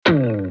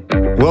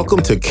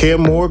Welcome to Care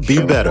More,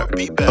 Be Better,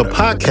 a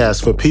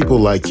podcast for people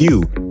like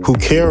you who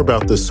care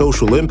about the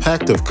social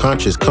impact of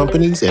conscious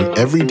companies and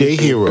everyday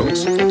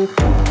heroes.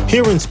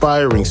 Hear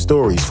inspiring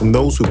stories from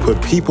those who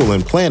put people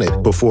and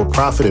planet before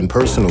profit and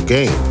personal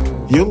gain.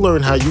 You'll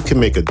learn how you can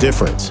make a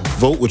difference,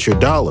 vote with your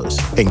dollars,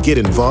 and get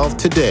involved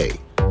today.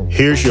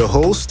 Here's your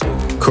host,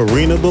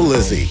 Karina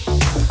Belizzi.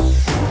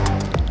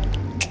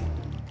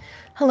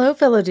 Hello,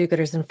 fellow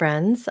do-gooders and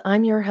friends.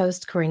 I'm your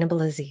host, Karina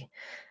Belizzi.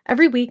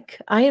 Every week,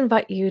 I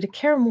invite you to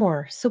care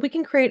more so we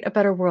can create a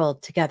better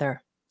world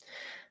together.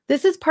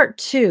 This is part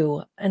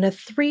 2 in a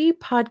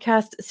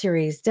 3-podcast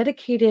series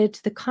dedicated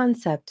to the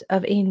concept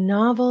of a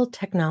novel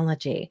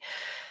technology.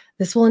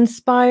 This will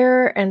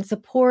inspire and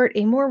support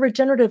a more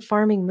regenerative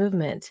farming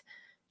movement,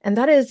 and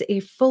that is a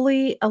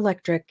fully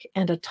electric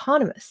and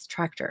autonomous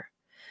tractor.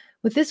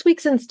 With this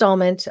week's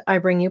installment, I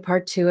bring you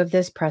part 2 of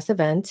this press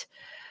event.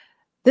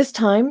 This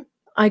time,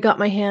 I got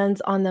my hands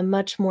on the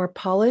much more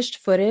polished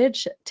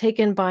footage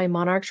taken by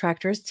Monarch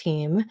Tractor's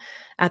team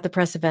at the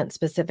press event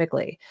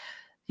specifically.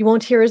 You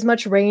won't hear as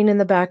much rain in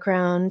the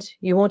background,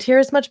 you won't hear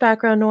as much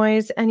background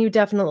noise, and you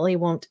definitely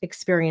won't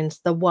experience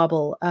the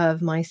wobble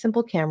of my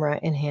simple camera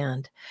in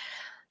hand.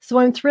 So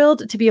I'm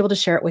thrilled to be able to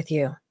share it with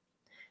you.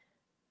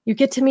 You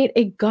get to meet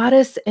a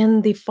goddess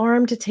in the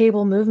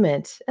farm-to-table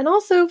movement and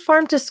also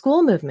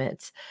farm-to-school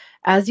movements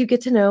as you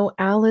get to know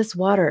Alice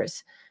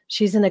Waters.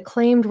 She's an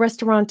acclaimed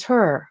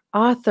restaurateur,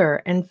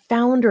 author, and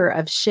founder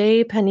of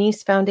Chez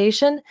Panisse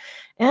Foundation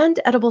and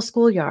Edible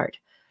Schoolyard.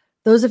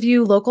 Those of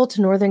you local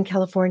to Northern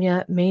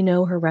California may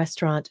know her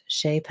restaurant,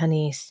 Chez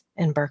Panisse,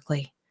 in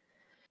Berkeley.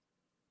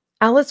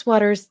 Alice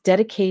Waters'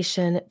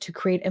 dedication to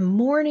create a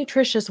more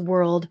nutritious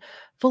world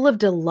full of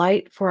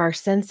delight for our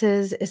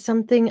senses is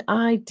something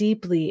I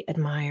deeply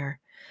admire.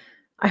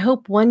 I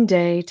hope one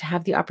day to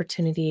have the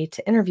opportunity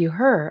to interview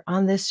her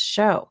on this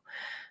show.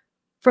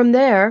 From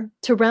there,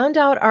 to round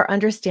out our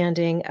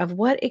understanding of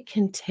what it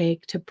can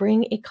take to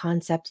bring a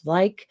concept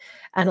like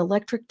an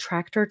electric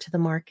tractor to the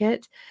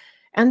market,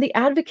 and the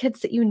advocates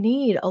that you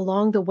need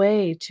along the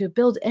way to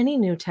build any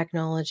new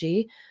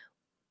technology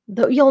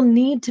that you'll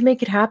need to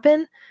make it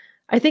happen,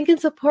 I think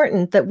it's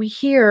important that we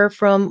hear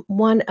from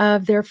one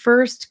of their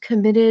first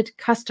committed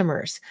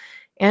customers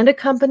and a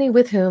company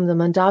with whom the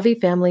Mondavi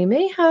family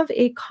may have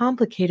a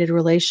complicated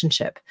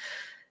relationship.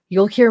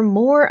 You'll hear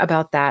more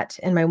about that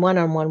in my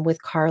one-on-one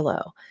with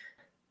Carlo.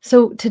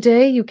 So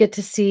today you get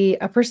to see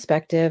a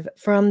perspective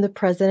from the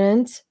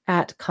president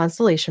at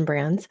Constellation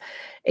Brands,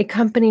 a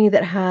company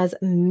that has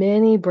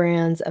many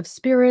brands of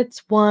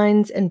spirits,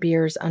 wines, and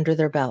beers under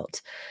their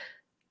belt.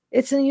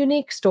 It's a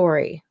unique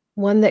story,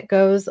 one that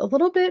goes a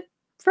little bit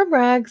from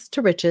rags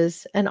to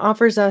riches and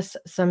offers us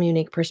some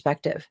unique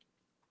perspective.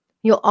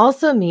 You'll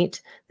also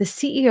meet the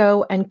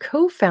CEO and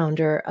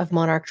co-founder of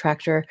Monarch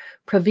Tractor,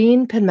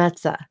 Praveen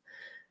Penmetsa.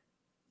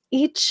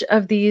 Each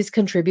of these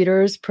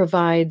contributors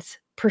provides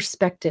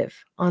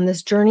perspective on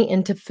this journey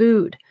into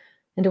food,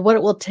 into what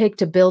it will take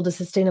to build a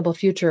sustainable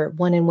future,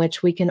 one in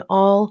which we can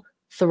all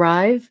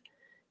thrive,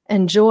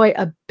 enjoy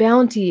a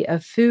bounty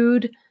of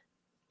food,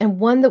 and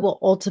one that will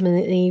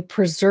ultimately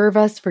preserve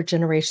us for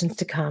generations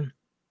to come.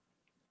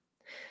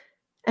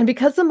 And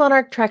because the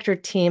Monarch Tractor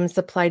team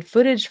supplied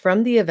footage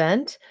from the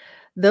event,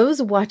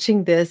 those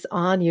watching this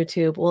on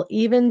YouTube will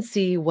even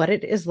see what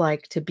it is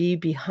like to be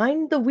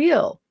behind the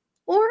wheel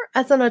or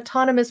as an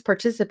autonomous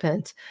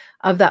participant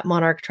of that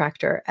Monarch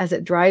Tractor as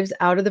it drives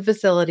out of the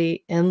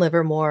facility in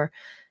Livermore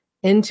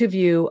into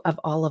view of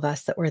all of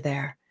us that were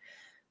there.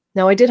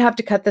 Now, I did have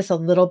to cut this a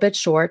little bit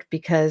short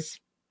because,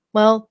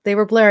 well, they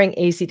were blaring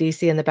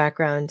AC/DC in the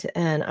background,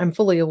 and I'm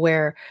fully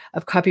aware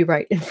of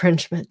copyright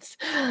infringements.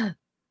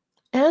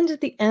 And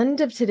at the end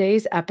of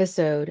today's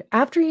episode,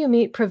 after you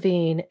meet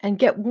Praveen and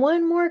get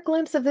one more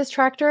glimpse of this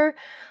tractor,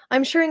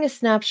 I'm sharing a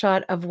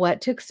snapshot of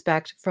what to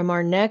expect from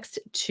our next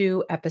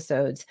 2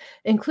 episodes,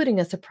 including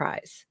a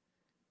surprise.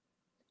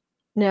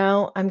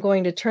 Now, I'm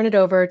going to turn it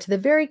over to the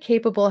very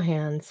capable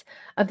hands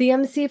of the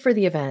MC for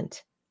the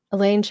event,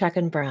 Elaine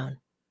Chacon-Brown.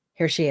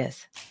 Here she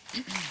is.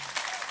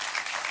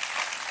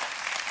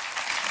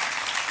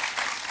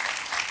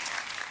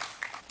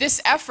 This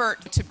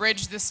effort to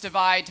bridge this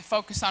divide, to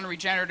focus on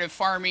regenerative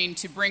farming,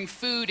 to bring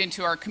food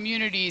into our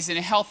communities in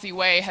a healthy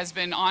way has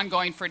been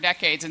ongoing for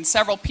decades. And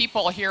several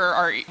people here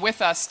are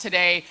with us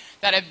today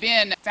that have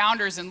been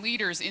founders and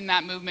leaders in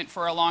that movement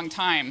for a long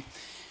time.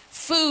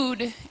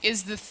 Food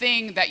is the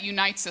thing that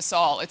unites us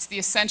all. It's the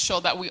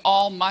essential that we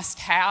all must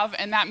have,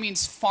 and that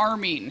means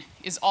farming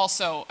is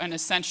also an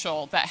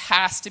essential that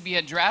has to be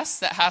addressed,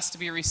 that has to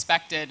be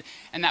respected,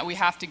 and that we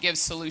have to give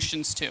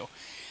solutions to.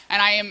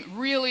 And I am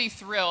really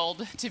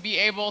thrilled to be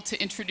able to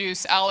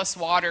introduce Alice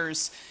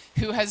Waters,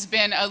 who has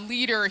been a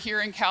leader here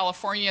in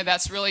California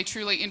that's really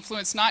truly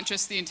influenced not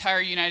just the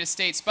entire United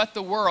States, but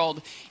the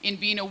world in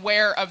being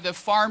aware of the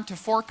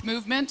farm-to-fork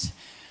movement,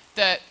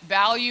 the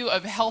value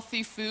of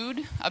healthy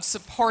food, of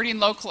supporting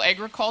local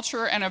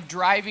agriculture, and of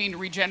driving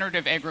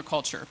regenerative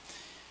agriculture.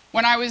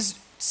 When I was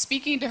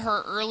speaking to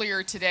her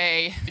earlier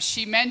today,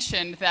 she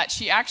mentioned that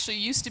she actually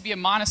used to be a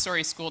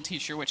Montessori school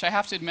teacher, which I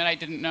have to admit I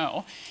didn't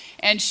know,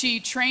 and she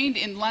trained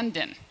in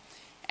London.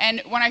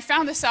 And when I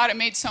found this out, it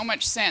made so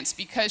much sense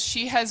because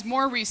she has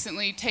more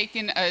recently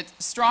taken a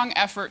strong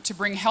effort to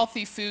bring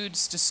healthy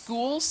foods to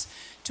schools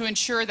to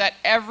ensure that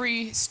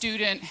every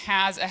student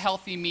has a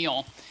healthy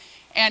meal.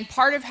 And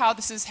part of how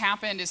this has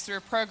happened is through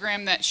a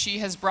program that she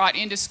has brought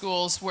into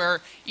schools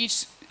where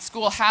each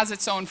school has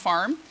its own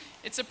farm.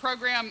 It's a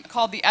program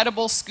called the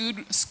Edible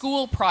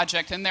School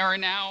Project, and there are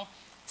now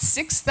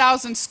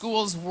 6,000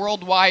 schools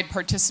worldwide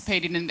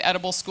participating in the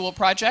Edible School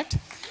Project.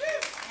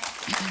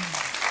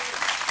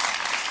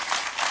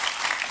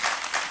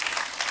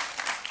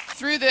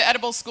 Through the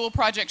Edible School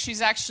Project,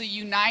 she's actually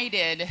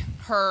united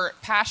her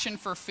passion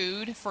for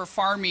food, for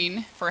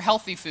farming, for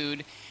healthy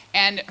food,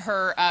 and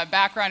her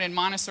background in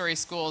Montessori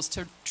schools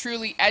to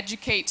truly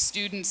educate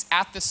students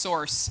at the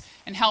source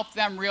and help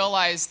them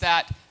realize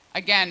that,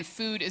 again,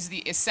 food is the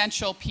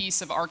essential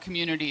piece of our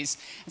communities.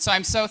 And so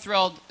I'm so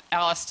thrilled,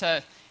 Alice,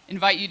 to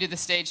invite you to the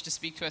stage to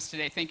speak to us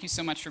today. Thank you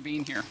so much for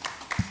being here.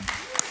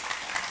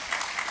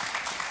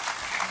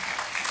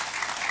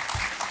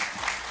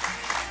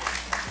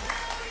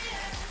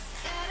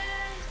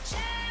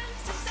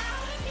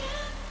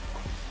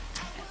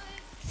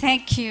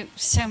 Thank you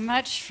so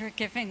much for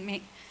giving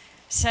me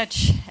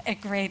such a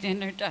great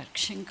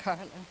introduction,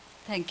 Carla.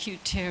 Thank you,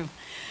 too.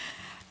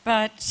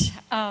 But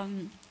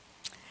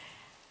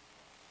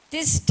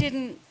this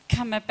didn't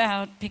come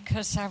about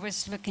because I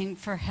was looking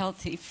for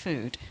healthy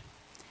food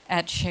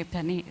at Chez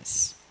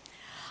Panisse.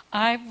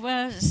 I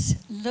was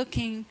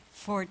looking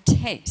for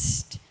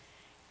taste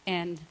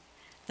in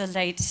the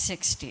late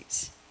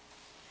 60s.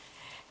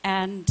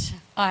 And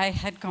I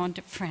had gone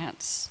to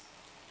France.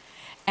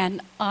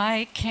 And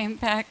I came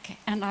back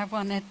and I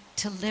wanted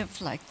to live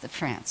like the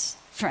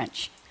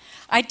French.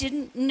 I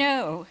didn't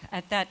know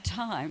at that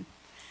time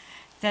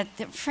that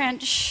the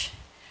French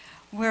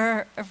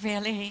were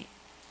really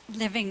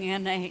living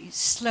in a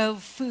slow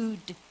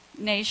food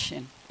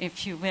nation,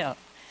 if you will.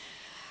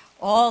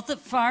 All the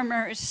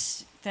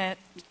farmers that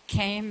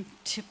came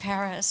to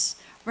Paris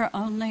were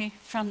only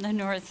from the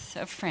north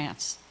of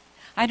France.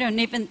 I don't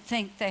even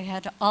think they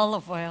had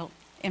olive oil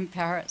in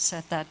Paris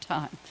at that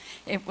time.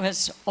 It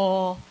was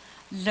all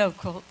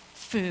local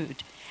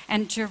food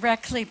and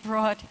directly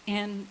brought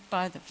in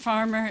by the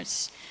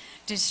farmers,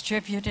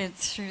 distributed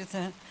through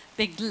the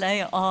big Les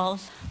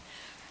Halles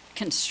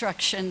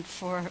construction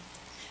for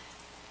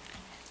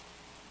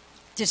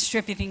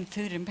distributing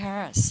food in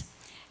Paris.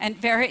 And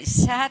very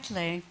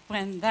sadly,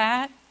 when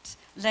that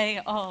Les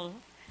Halles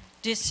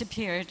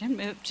disappeared and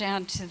moved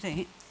down to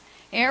the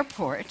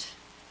airport,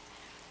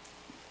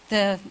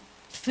 the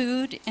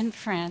food in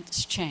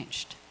France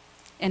changed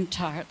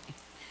entirely.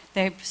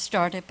 They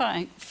started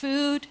buying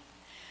food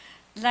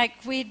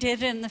like we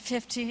did in the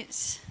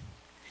 50s.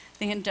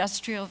 The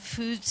industrial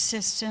food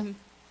system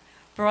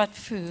brought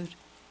food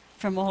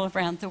from all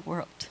around the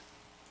world.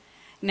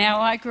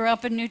 Now, I grew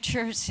up in New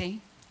Jersey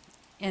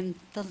in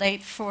the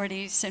late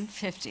 40s and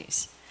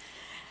 50s.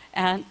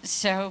 And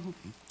so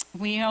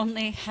we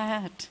only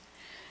had,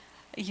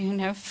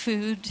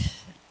 food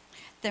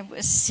that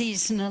was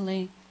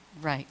seasonally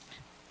ripe.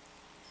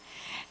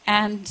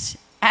 And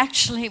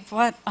actually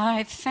what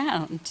I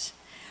found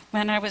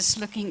when I was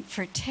looking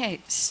for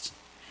taste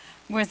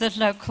were the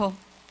local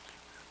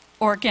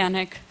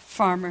organic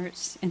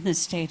farmers in the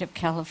state of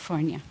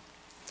California.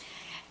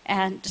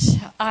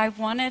 And I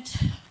wanted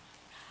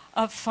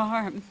a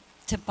farm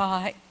to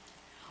buy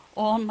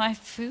all my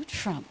food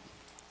from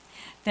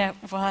that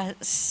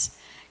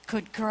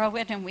could grow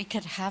it and we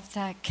could have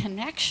that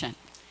connection.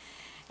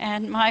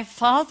 And my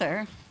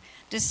father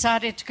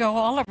decided to go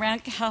all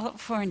around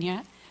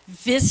California,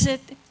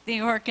 visit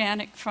the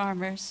organic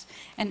farmers,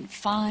 and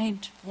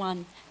find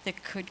one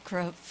that could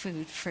grow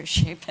food for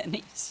Chez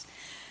Panisse.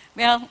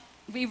 Well,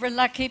 we were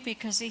lucky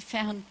because he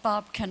found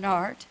Bob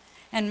Kennard,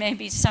 and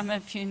maybe some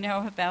of you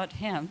know about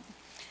him.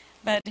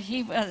 But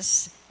he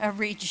was a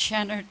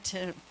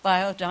regenerative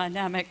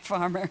biodynamic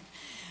farmer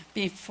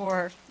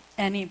before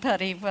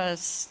anybody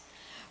was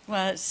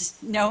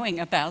knowing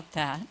about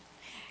that.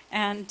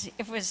 And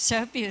it was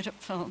so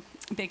beautiful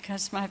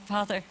because my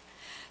father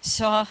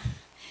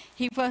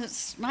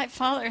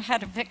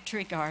had a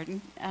victory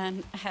garden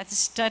and had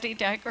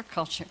studied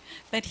agriculture,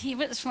 but he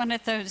was one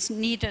of those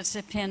neat as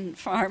a pin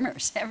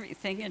farmers,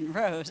 everything in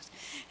rows.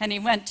 And he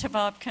went to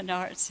Bob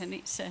Kennard's and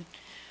he said,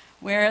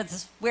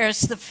 where's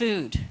the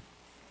food?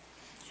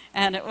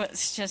 And it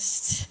was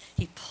just,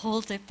 he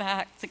pulled it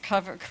back, the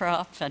cover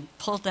crop, and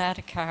pulled out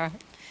a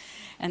carrot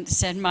and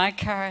said, my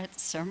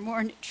carrots are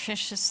more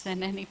nutritious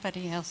than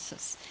anybody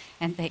else's,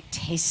 and they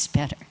taste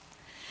better.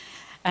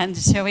 And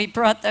so he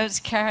brought those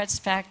carrots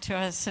back to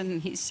us,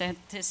 and he said,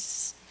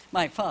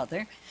 my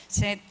father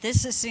said,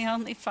 this is the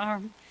only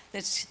farmer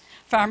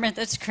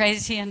that's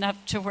crazy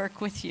enough to work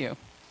with you.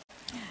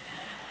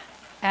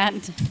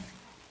 And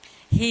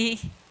he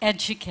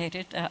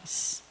educated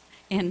us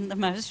in the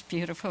most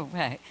beautiful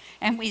way.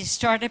 And we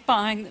started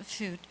buying the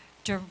food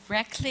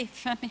directly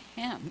from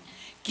him,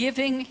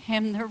 giving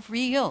him the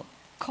real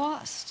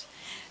cost.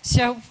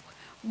 So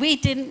we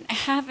didn't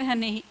have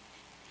any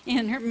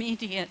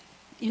intermediate,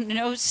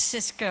 no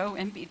Cisco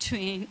in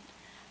between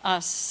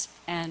us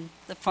and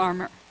the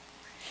farmer.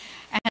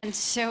 And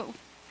so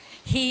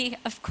he,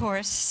 of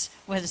course,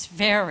 was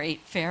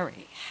very,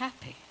 very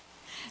happy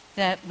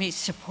that we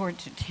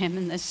supported him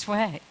in this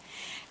way.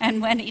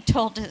 And when he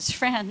told his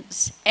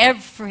friends,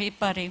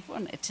 everybody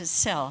wanted to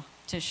sell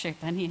to Chez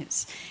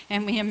Panisse.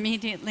 And we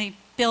immediately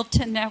built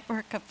a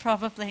network of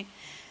probably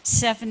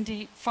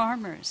 70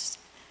 farmers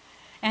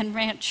and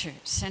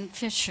ranchers and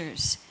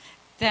fishers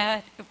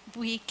that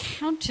we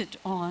counted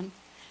on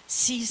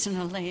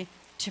seasonally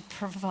to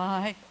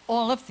provide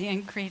all of the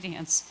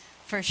ingredients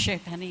for Chez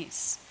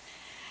Panisse.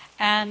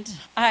 And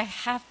I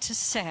have to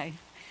say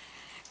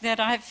that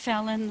I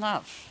fell in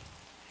love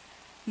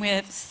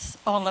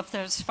with all of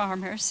those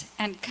farmers.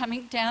 And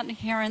coming down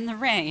here in the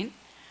rain,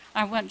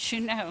 I want you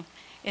to know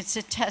it's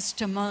a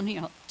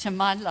testimonial to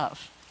my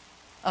love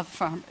of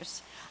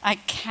farmers. I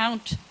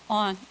count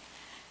on,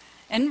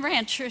 and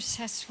ranchers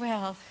as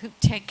well, who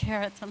take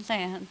care of the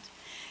land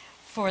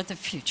for the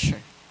future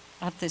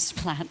of this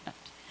planet.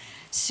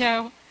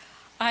 So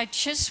I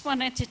just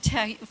wanted to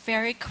tell you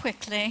very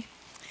quickly,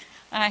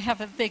 I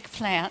have a big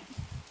plant,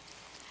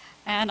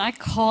 and I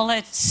call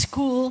it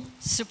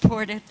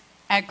school-supported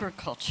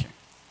agriculture.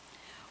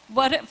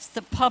 What if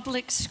the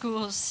public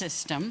school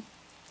system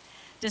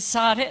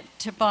decided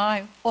to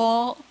buy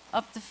all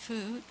of the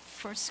food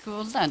for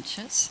school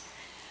lunches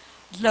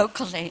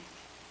locally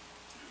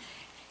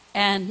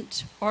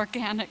and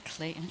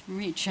organically and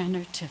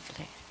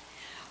regeneratively?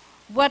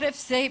 What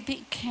if they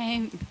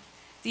became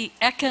the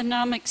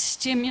economic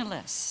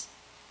stimulus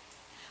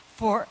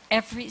for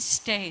every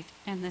state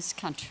in this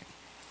country?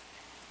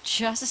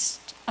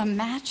 Just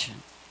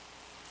imagine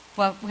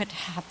what would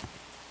happen.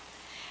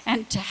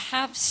 And to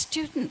have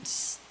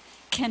students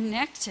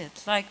connected,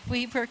 like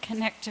we were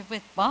connected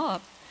with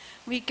Bob,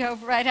 we go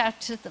right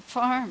out to the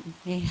farm.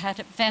 We had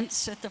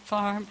events at the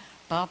farm.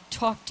 Bob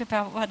talked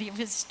about what he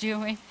was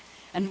doing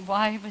and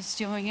why he was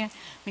doing it.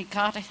 We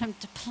got him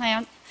to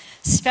plant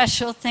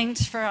special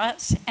things for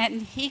us,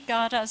 and he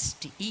got us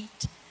to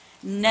eat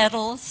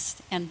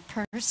nettles and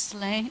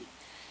purslane.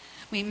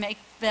 We make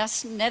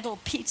best nettle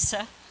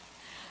pizza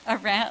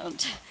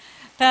around.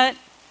 But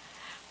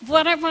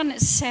what I want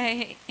to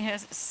say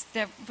is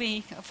that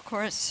we, of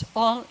course,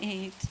 all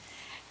eat,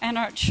 and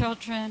our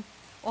children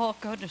all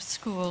go to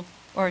school,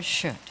 or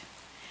should.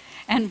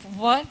 And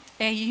what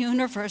a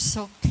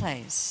universal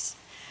place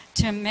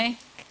to make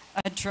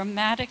a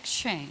dramatic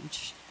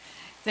change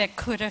that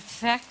could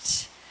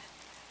affect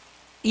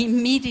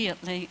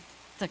immediately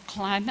the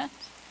climate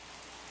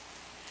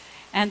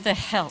and the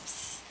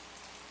health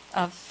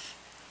of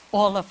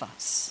all of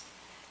us.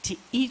 To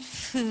eat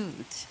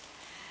food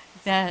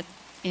that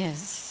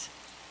is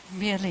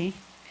really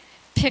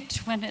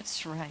picked when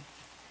it's ripe.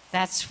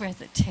 That's where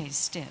the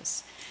taste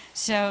is.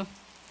 So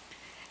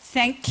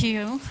thank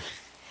you,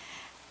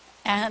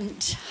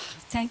 and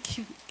thank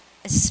you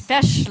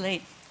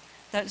especially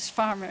those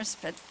farmers,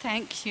 but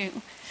thank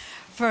you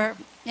for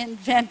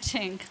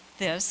inventing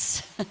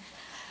this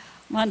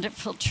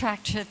wonderful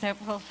tractor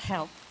that will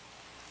help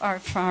our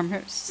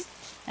farmers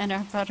and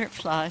our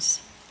butterflies.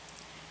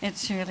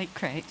 It's really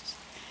great.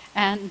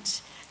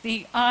 And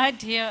the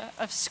idea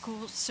of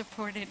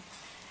school-supported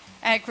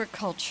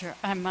agriculture,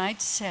 I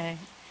might say,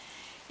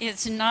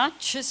 is not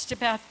just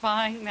about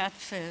buying that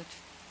food,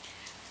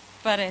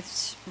 but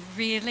it's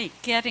really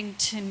getting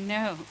to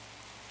know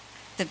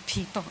the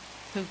people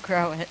who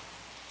grow it.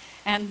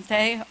 And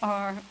they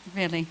are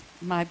really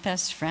my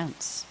best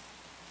friends.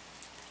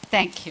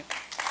 Thank you.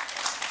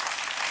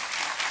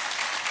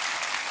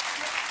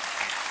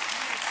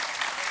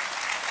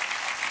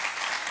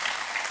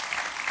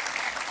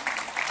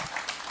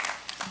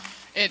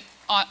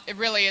 It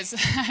really is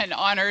an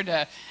honor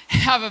to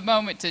have a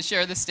moment to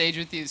share the stage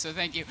with you, so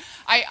thank you.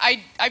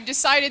 I've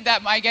decided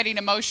that my getting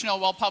emotional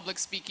while public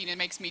speaking, it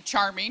makes me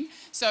charming,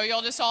 so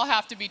you'll just all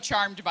have to be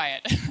charmed by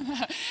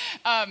it.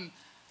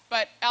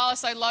 But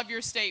Alice, I love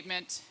your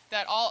statement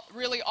that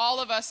really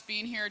all of us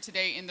being here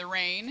today in the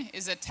rain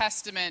is a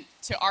testament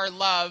to our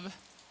love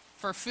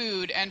for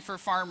food and for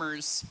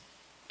farmers.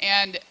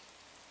 And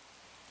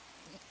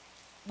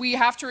we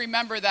have to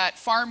remember that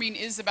farming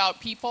is about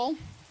people,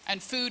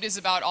 and food is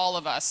about all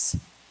of us.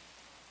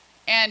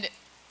 And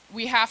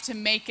we have to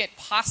make it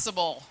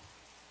possible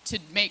to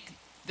make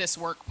this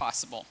work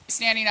possible.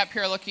 Standing up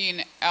here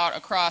looking out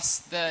across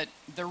the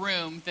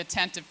room, the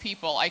tent of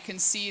people, I can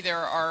see there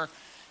are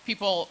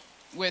people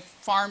with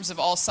farms of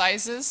all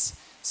sizes,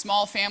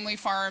 small family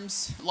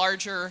farms,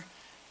 larger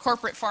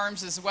corporate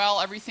farms as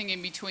well, everything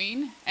in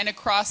between, and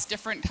across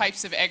different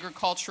types of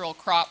agricultural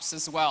crops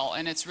as well.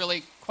 And it's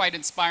really quite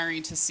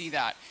inspiring to see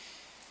that.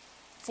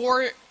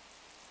 For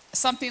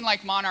something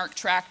like Monarch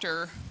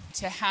Tractor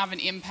to have an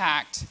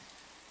impact,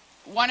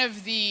 one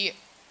of the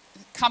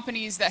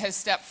companies that has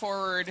stepped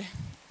forward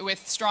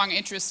with strong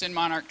interest in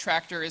Monarch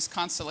Tractor is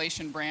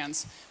Constellation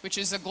Brands, which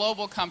is a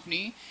global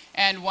company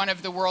and one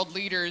of the world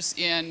leaders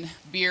in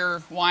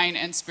beer, wine,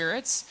 and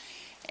spirits.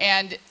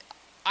 And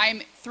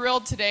I'm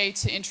thrilled today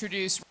to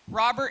introduce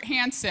Robert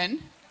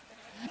Hansen,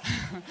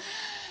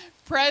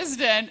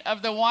 President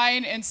of the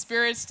Wine and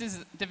Spirits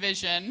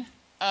Division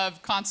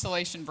of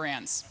Constellation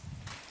Brands.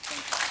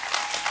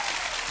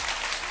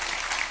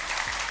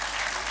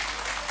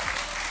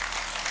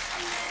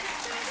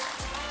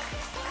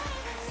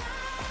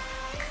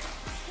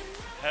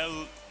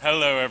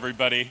 Hello,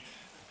 everybody.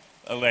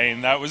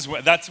 Elaine,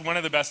 that's one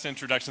of the best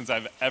introductions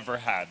I've ever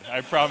had,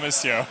 I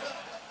promise you.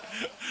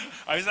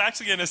 I was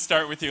actually going to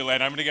start with you,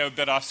 Elaine. I'm going to go a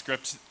bit off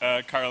script,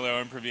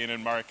 Carlo and Praveen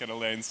and Mark and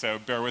Elaine, so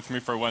bear with me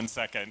for 1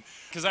 second.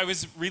 Because I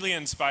was really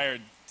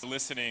inspired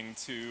listening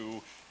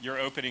to your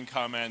opening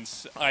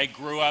comments. I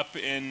grew up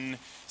in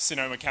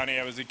Sonoma County.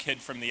 I was a kid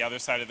from the other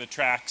side of the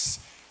tracks.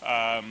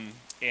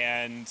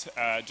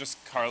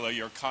 Just, Carlo,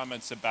 your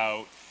comments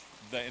about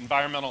the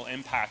environmental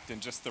impact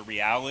and just the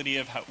reality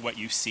of what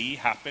you see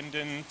happened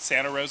in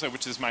Santa Rosa,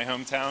 which is my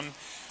hometown,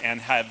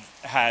 and have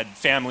had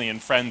family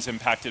and friends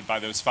impacted by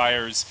those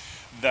fires.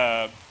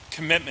 The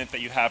commitment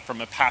that you have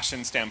from a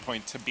passion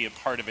standpoint to be a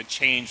part of a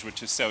change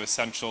which is so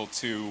essential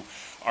to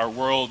our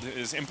world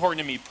is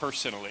important to me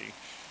personally.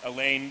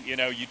 Elaine,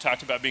 you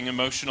talked about being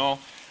emotional.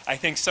 I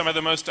think some of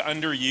the most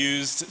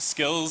underused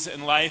skills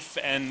in life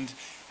and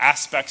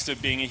aspects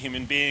of being a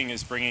human being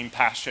is bringing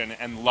passion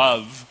and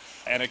love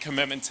and a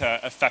commitment to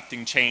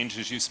affecting change,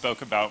 as you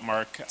spoke about,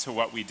 Mark, to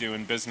what we do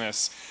in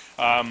business.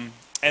 And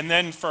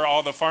then for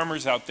all the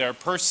farmers out there,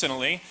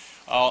 personally,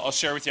 I'll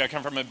share with you, I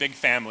come from a big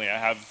family. I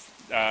have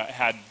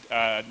had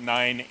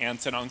 9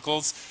 aunts and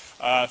uncles.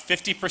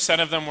 50%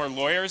 of them were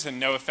lawyers, and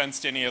no offense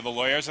to any of the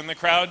lawyers in the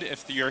crowd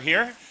if you're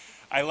here.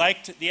 I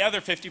liked the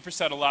other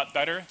 50% a lot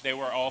better. They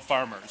were all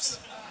farmers.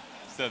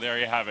 So there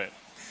you have it.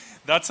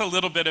 That's a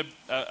little bit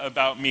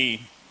about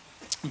me.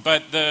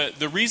 But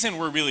the reason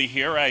we're really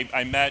here,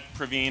 I met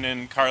Praveen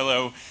and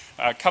Carlo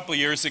a couple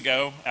years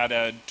ago at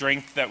a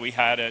drink that we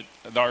had at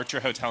the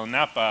Archer Hotel in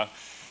Napa.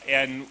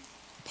 And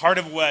part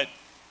of what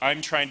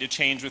I'm trying to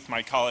change with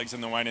my colleagues in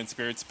the wine and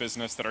spirits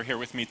business that are here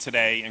with me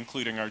today,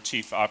 including our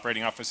Chief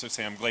Operating Officer,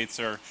 Sam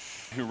Glaetzer,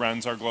 who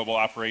runs our global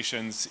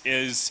operations,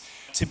 is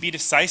to be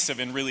decisive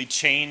and really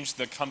change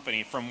the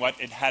company from what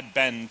it had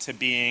been to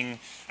being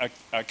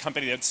a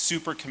company that's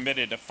super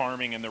committed to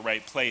farming in the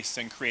right place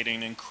and creating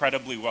an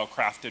incredibly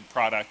well-crafted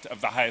product of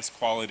the highest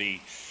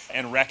quality,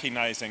 and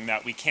recognizing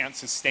that we can't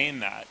sustain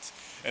that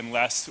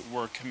unless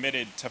we're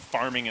committed to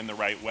farming in the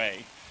right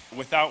way.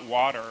 Without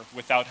water,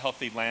 without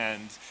healthy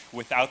land,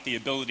 without the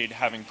ability to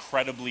have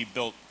incredibly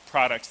built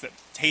products that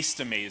taste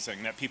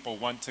amazing, that people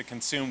want to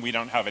consume, we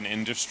don't have an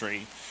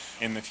industry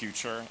in the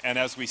future. And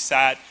as we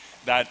sat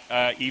that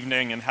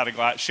evening and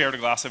had shared a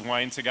glass of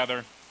wine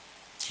together,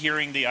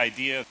 hearing the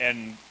idea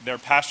and their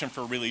passion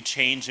for really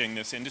changing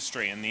this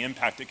industry and the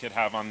impact it could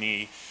have on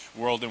the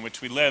world in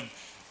which we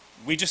live,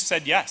 we just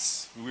said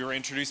yes. We were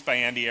introduced by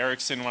Andy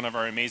Erickson, one of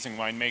our amazing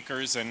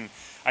winemakers, and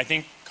I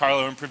think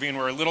Carlo and Praveen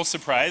were a little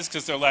surprised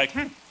because they're like,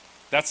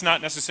 that's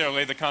not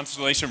necessarily the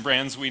Constellation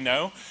Brands we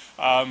know,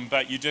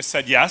 but you just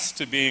said yes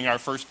to being our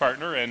first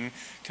partner and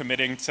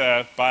committing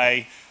to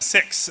buy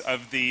 6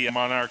 of the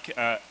Monarch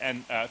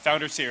and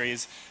Founder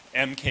Series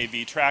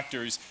MKV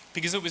tractors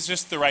because it was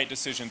just the right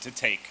decision to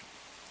take.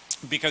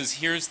 Because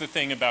here's the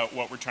thing about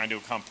what we're trying to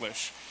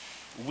accomplish.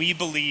 We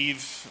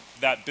believe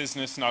that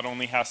business not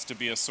only has to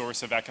be a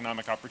source of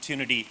economic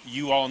opportunity,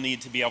 you all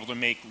need to be able to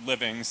make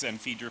livings and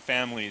feed your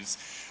families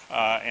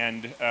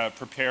and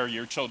prepare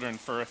your children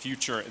for a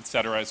future, et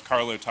cetera, as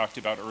Carlo talked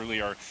about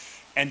earlier,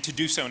 and to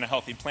do so in a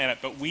healthy planet.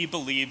 But we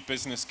believe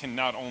business can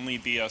not only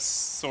be a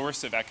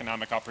source of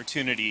economic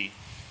opportunity,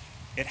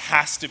 it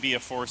has to be a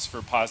force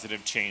for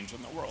positive change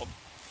in the world.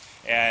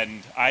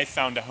 And I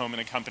found a home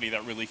in a company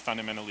that really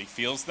fundamentally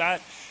feels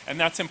that. And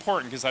that's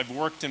important because I've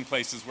worked in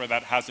places where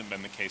that hasn't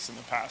been the case in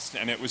the past,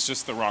 and it was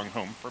just the wrong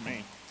home for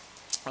me.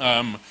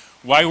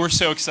 Why we're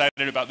so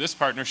excited about this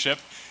partnership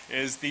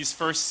is these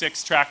first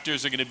 6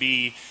 tractors are going to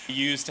be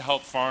used to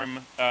help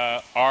farm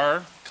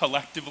our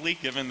collectively,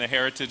 given the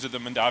heritage of the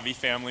Mondavi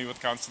family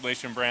with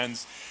Constellation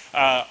Brands,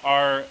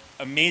 our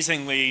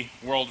amazingly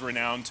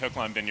world-renowned To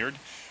Kalon Vineyard.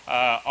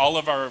 All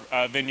of our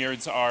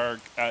vineyards are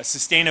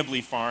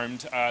sustainably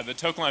farmed. The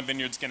To Kalon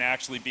Vineyard's going to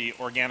actually be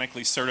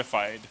organically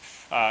certified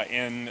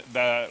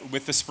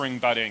with the spring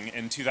budding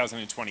in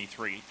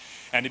 2023.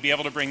 And to be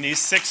able to bring these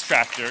 6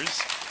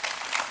 tractors,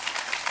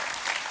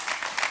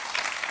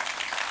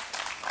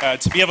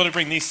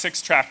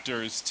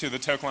 to the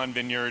To Kalon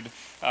Vineyard,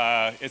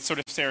 it's sort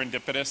of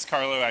serendipitous,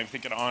 Carlo. I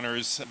think it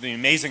honors the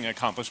amazing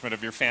accomplishment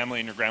of your family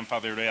and your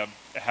grandfather to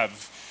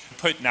have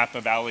put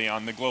Napa Valley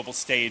on the global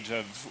stage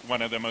of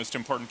one of the most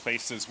important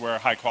places where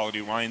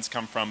high-quality wines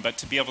come from. But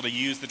to be able to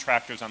use the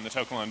tractors on the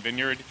To Kalon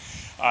Vineyard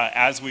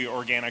as we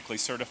organically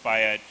certify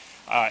it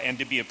and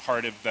to be a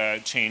part of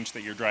the change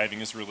that you're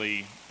driving is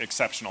really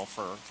exceptional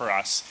for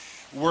us.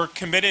 We're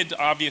committed,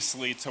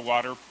 obviously, to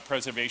water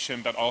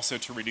preservation, but also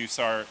to reduce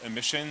our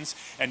emissions,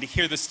 and to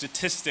hear the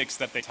statistics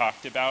that they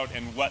talked about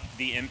and what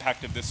the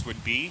impact of this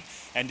would be,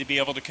 and to be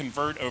able to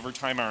convert over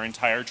time our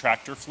entire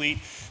tractor fleet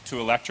to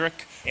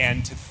electric,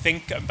 and to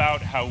think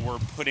about how we're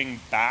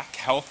putting back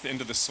health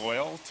into the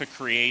soil to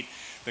create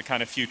the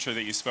kind of future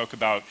that you spoke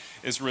about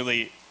is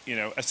really,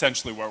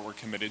 essentially what we're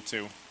committed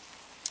to.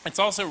 It's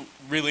also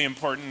really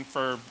important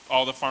for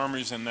all the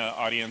farmers in the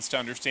audience to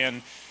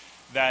understand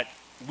that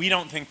we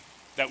don't think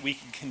that we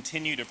can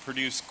continue to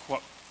produce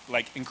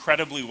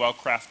incredibly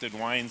well-crafted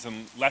wines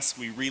unless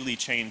we really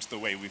change the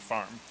way we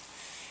farm.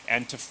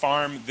 And to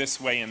farm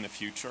this way in the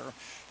future.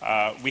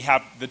 We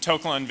have the To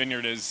Kalon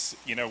Vineyard is,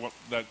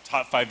 the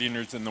top 5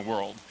 vineyards in the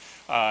world.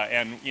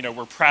 And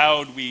we're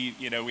proud.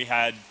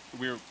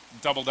 We're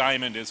Double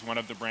Diamond is one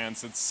of the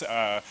brands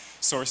that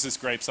sources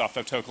grapes off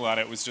of To Kalon.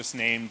 It was just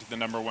named the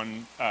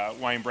 #1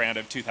 wine brand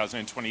of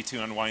 2022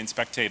 on Wine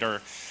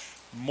Spectator.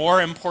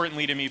 More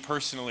importantly to me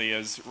personally,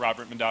 is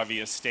Robert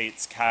Mondavi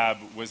Estates Cab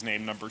was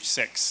named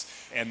 #6,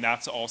 and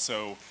that's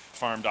also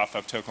farmed off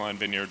of To Kalon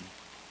Vineyard.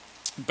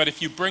 But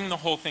if you bring the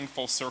whole thing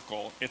full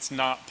circle, it's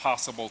not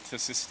possible to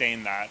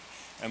sustain that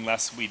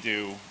unless we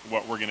do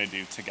what we're going to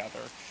do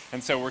together.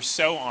 And so we're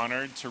so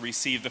honored to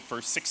receive the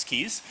first 6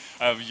 keys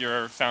of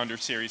your Founder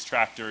Series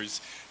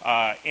tractors,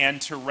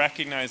 and to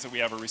recognize that we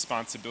have a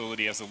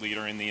responsibility as a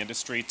leader in the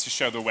industry to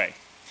show the way.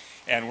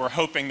 And we're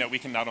hoping that we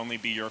can not only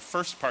be your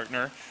first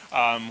partner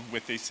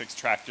with these 6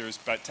 tractors,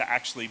 but to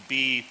actually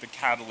be the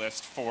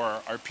catalyst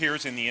for our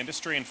peers in the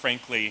industry, and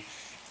frankly,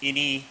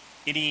 any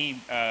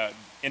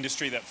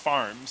industry that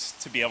farms,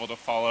 to be able to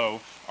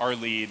follow our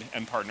lead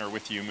and partner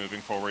with you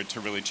moving forward to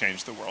really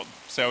change the world.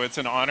 So it's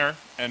an honor,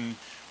 and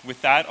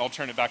with that, I'll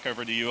turn it back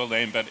over to you,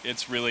 Elaine, but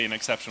it's really an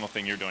exceptional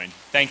thing you're doing.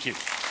 Thank you.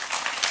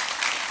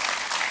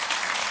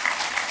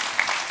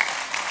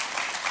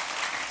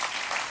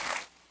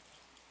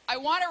 I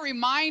want to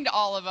remind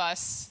all of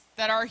us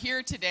that are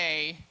here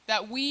today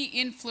that we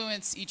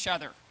influence each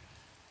other.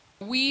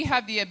 We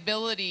have the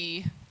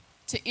ability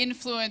to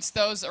influence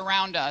those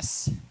around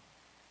us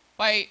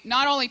by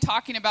not only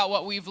talking about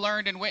what we've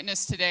learned and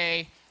witnessed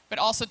today, but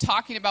also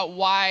talking about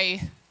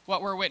why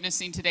what we're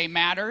witnessing today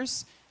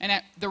matters,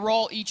 and the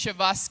role each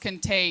of us can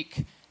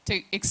take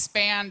to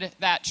expand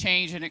that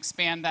change and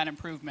expand that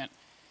improvement.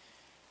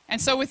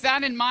 And so with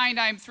that in mind,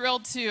 I'm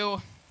thrilled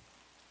to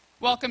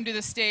welcome to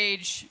the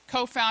stage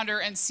co-founder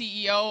and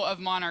CEO of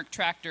Monarch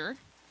Tractor,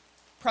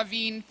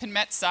 Praveen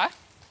Penmetsa.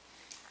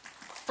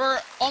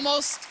 For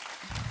almost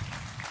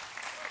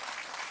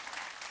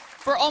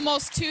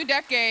 2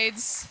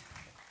 decades,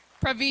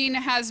 Praveen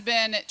has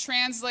been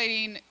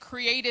translating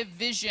creative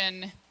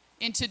vision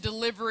into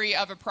delivery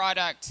of a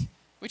product,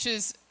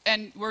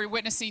 and we're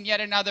witnessing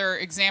yet another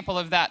example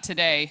of that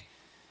today.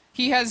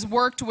 He has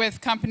worked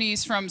with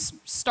companies from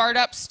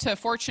startups to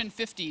Fortune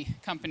 50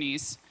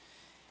 companies,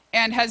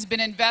 and has been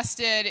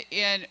invested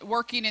in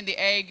working in the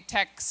ag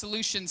tech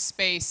solutions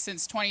space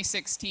since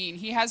 2016.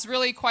 He has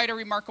really quite a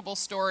remarkable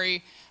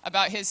story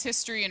about his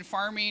history in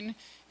farming,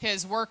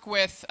 his work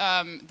with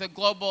the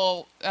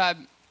global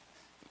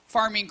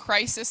farming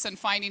crisis and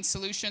finding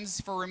solutions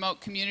for remote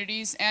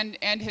communities, and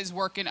his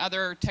work in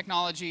other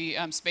technology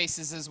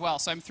spaces as well.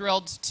 So I'm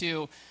thrilled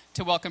to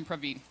welcome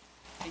Praveen.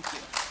 Thank you.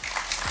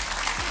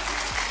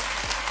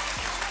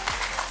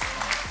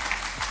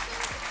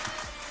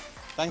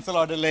 Thanks a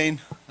lot, Elaine.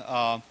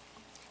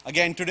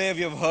 Again, today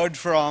we have heard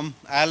from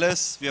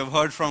Alice, we have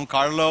heard from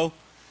Carlo,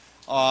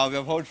 we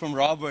have heard from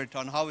Robert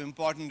on how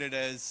important it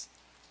is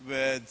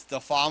with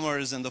the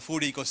farmers and the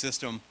food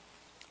ecosystem.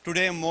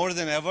 Today, more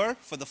than ever,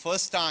 for the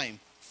first time,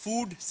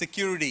 food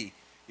security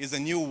is a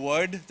new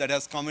word that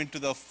has come into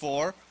the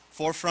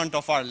forefront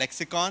of our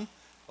lexicon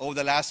over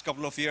the last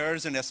couple of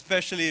years, and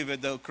especially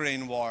with the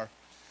Ukraine war.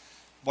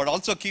 But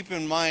also keep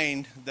in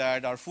mind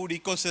that our food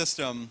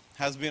ecosystem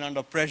has been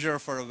under pressure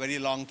for a very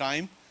long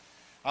time.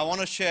 I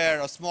want to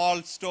share a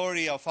small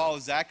story of how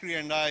Zachary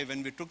and I,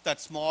 when we took that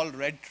small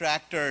red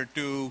tractor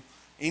to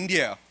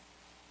India,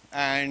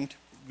 and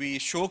we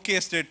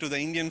showcased it to the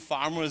Indian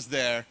farmers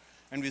there,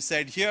 and we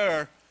said,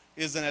 here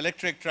is an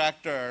electric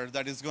tractor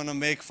that is going to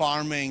make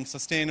farming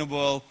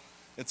sustainable.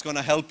 It's going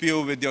to help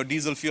you with your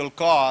diesel fuel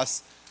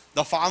costs.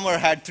 The farmer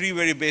had 3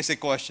 very basic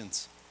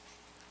questions.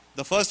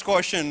 The first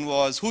question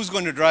was, who's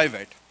going to drive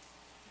it?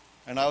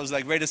 And I was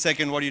like, wait a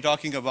second, what are you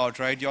talking about,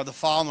 right? You're the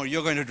farmer,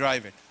 you're going to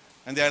drive it.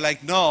 And they're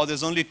like, no,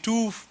 there's only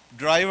 2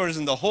 drivers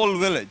in the whole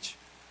village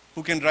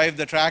who can drive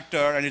the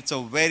tractor, and it's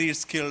a very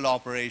skilled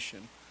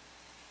operation.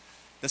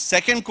 The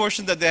second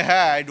question that they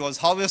had was,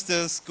 how is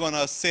this going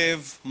to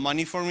save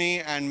money for me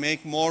and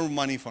make more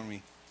money for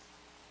me?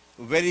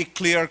 Very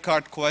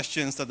clear-cut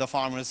questions that the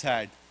farmers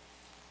had.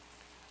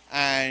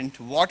 And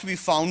what we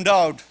found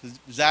out,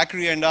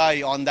 Zachary and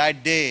I, on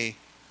that day,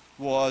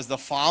 was the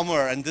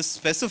farmer, and this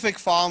specific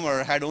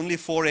farmer had only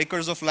 4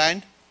 acres of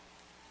land,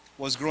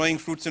 was growing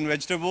fruits and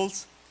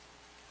vegetables.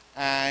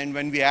 And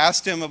when we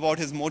asked him about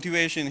his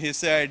motivation, he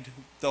said,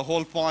 the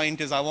whole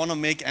point is I want to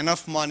make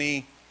enough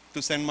money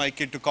to send my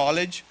kid to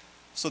college,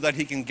 so that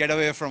he can get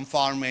away from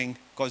farming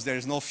because there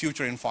is no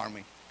future in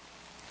farming.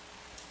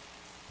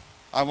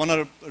 I want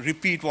to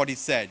repeat what he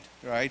said,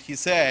 right? He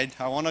said,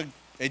 I want to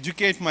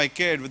educate my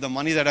kid with the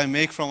money that I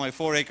make from my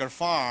 4-acre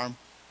farm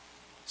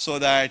so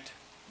that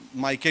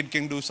my kid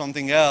can do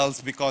something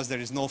else because there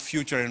is no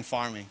future in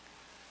farming.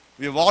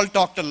 We've all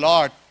talked a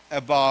lot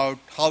about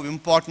how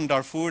important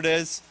our food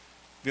is.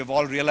 We've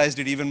all realized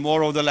it even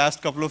more over the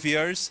last couple of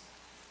years.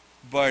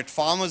 But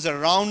farmers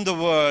around the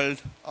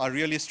world are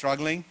really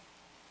struggling.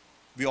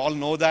 We all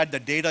know that. The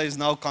data is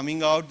now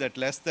coming out that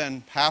less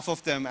than half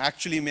of them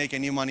actually make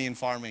any money in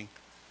farming.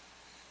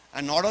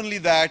 And not only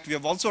that, we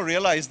have also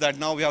realized that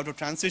now we have to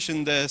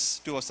transition this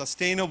to a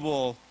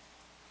sustainable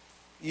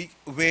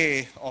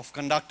way of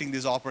conducting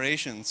these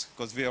operations,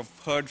 because we have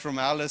heard from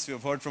Alice, we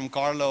have heard from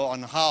Carlo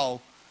on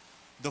how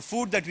the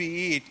food that we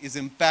eat is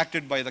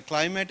impacted by the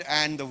climate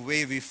and the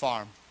way we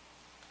farm.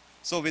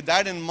 So with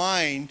that in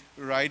mind,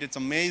 right, it's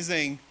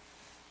amazing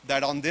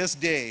that on this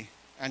day,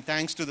 and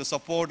thanks to the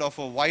support of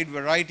a wide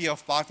variety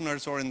of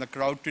partners who are in the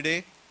crowd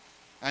today,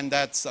 and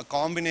that's a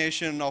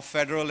combination of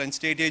federal and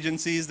state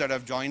agencies that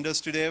have joined us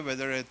today,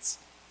 whether it's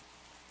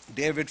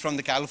David from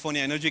the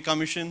California Energy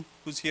Commission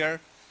who's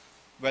here,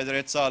 whether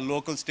it's our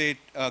local state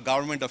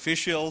government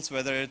officials,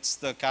 whether it's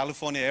the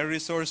California Air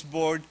Resource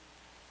Board,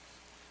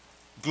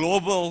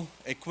 global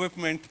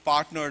equipment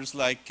partners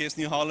like Case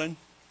New Holland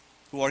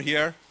who are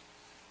here,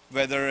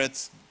 whether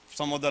it's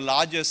some of the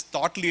largest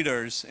thought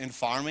leaders in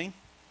farming.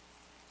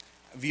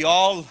 We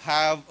all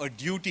have a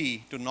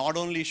duty to not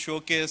only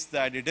showcase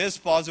that it is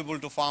possible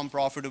to farm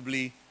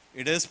profitably,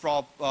 it is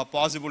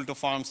possible to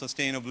farm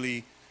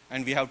sustainably,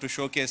 and we have to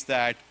showcase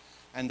that.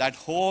 And that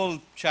whole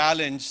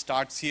challenge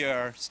starts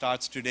here,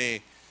 starts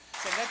today.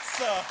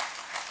 So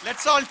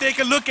let's all take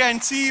a look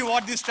and see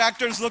what these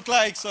tractors look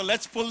like. So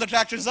let's pull the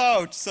tractors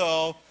out.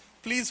 So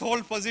please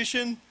hold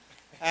position,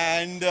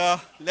 and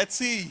let's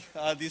see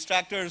these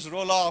tractors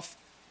roll off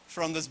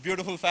from this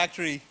beautiful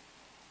factory.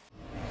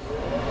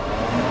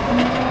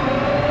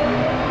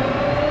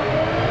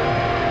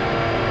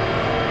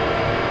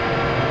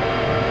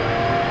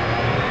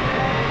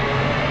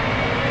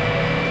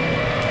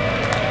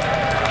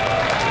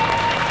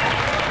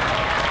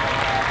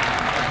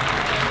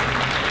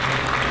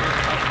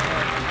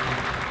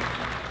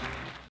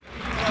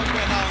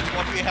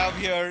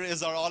 Here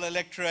is our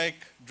all-electric,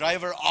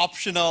 driver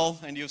optional,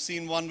 and you've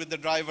seen one with the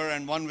driver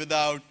and one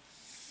without,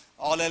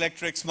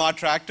 all-electric smart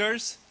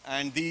tractors.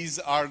 And these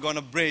are going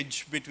to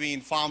bridge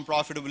between farm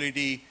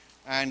profitability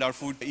and our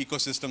food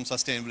ecosystem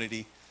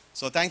sustainability.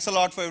 So thanks a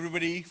lot for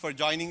everybody for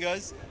joining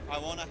us. I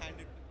want to hand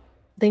it.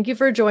 Thank you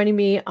for joining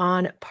me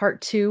on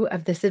part 2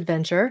 of this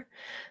adventure.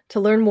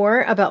 To learn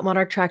more about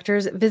Monarch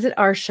Tractors, visit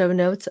our show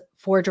notes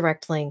for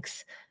direct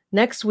links.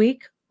 Next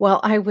week, while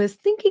I was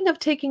thinking of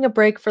taking a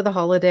break for the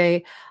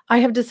holiday, I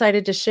have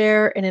decided to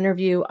share an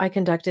interview I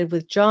conducted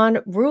with John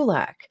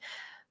Rulak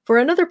for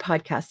another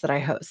podcast that I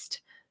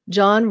host.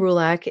 John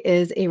Rulak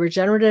is a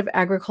regenerative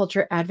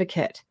agriculture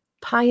advocate,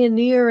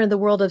 pioneer in the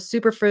world of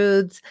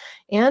superfoods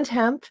and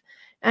hemp,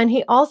 and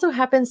he also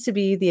happens to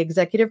be the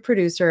executive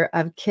producer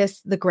of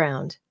Kiss the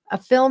Ground, a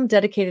film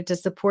dedicated to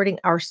supporting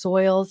our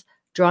soils,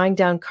 drawing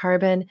down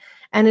carbon,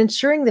 and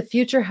ensuring the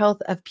future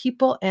health of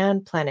people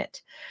and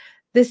planet.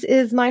 This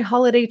is my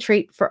holiday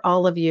treat for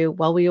all of you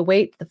while we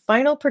await the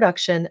final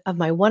production of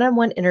my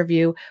one-on-one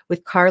interview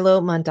with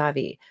Carlo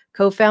Mondavi,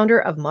 co-founder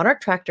of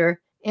Monarch Tractor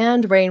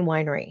and Rain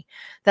Winery.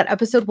 That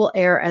episode will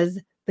air as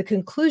the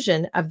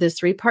conclusion of this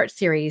 3-part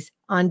series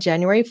on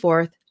January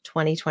 4th,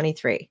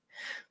 2023.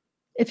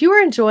 If you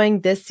are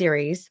enjoying this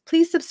series,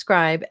 please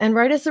subscribe and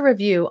write us a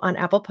review on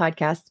Apple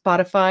Podcasts,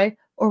 Spotify,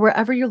 or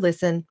wherever you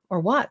listen or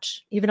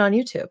watch, even on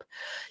YouTube.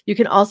 You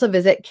can also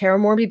visit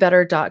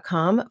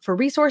caremorebebetter.com for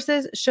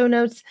resources, show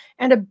notes,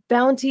 and a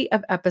bounty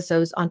of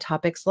episodes on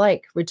topics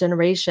like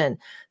regeneration,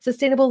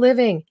 sustainable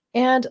living,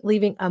 and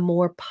leaving a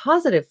more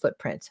positive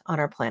footprint on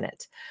our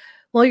planet.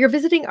 While you're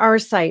visiting our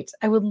site,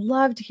 I would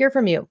love to hear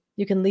from you.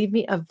 You can leave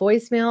me a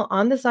voicemail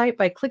on the site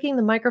by clicking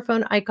the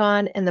microphone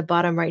icon in the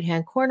bottom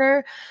right-hand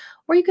corner,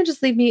 or you can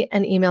just leave me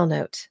an email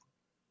note.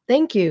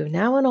 Thank you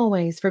now and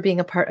always for being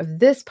a part of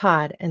this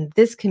pod and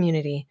this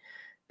community,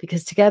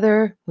 because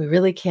together we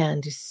really can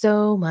do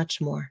so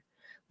much more.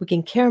 We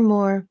can care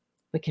more,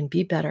 we can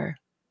be better,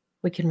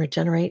 we can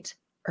regenerate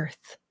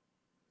Earth.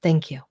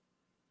 Thank you.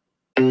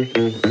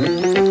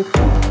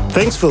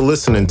 Thanks for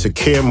listening to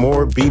Care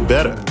More, Be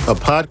Better, a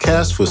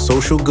podcast for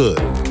social good.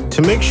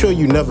 To make sure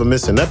you never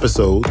miss an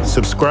episode,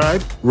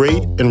 subscribe,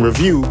 rate, and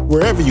review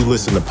wherever you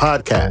listen to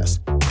podcasts,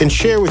 and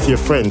share with your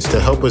friends to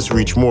help us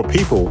reach more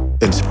people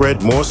and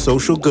spread more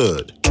social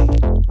good.